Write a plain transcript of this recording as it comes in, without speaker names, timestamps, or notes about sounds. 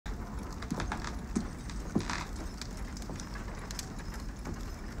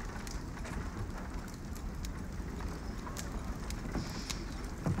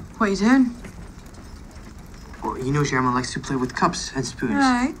What are you doing? Well, you know German likes to play with cups and spoons.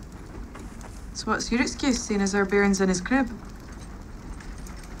 Right. So what's your excuse, seeing as our Baron's in his crib?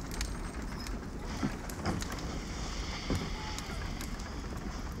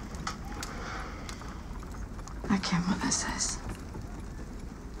 I can't what this is.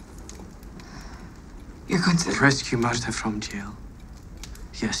 You're going to rescue Martha from jail.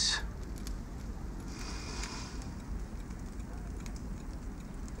 Yes.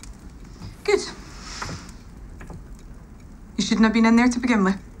 Good. You shouldn't have been in there to begin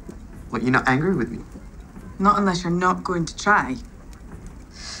with. What, you're not angry with me? Not unless you're not going to try.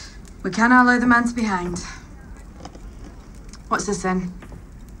 We can't allow the man to be hanged. What's this then?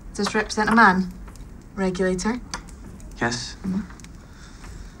 Does this represent a man? Regulator? Yes.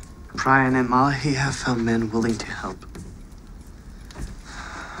 Brian and Malachi have found men willing to help.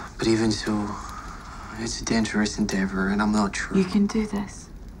 But even so, it's a dangerous endeavor, and I'm not sure. You can do this.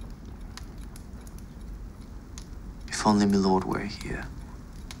 If only my lord were here.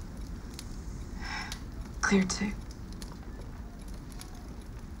 Clear too.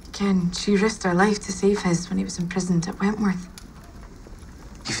 Again, she risked her life to save his when he was imprisoned at Wentworth.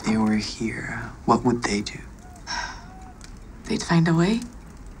 If they were here, what would they do? They'd find a way.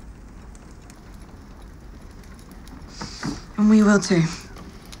 And we will too.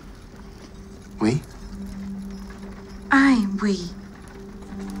 We? Aye, we.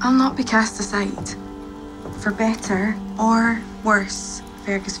 I'll not be cast aside. For better or worse,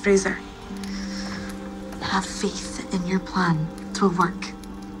 Fergus Fraser. Have faith in your plan. 'Twill work.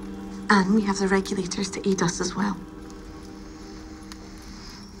 And we have the regulators to aid us as well.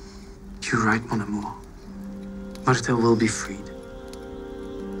 You're right, mon amour. Martha will be freed.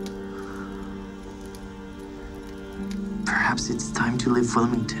 Perhaps it's time to leave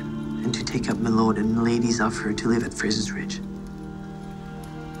Wilmington and to take up my lord and my lady's offer to live at Fraser's Ridge.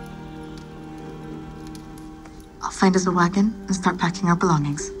 I'll find us a wagon and start packing our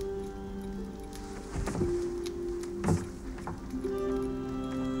belongings.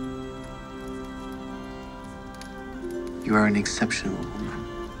 You are an exceptional woman.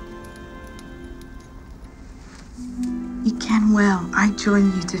 You can well. I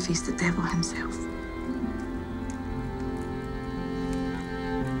join you to face the devil himself.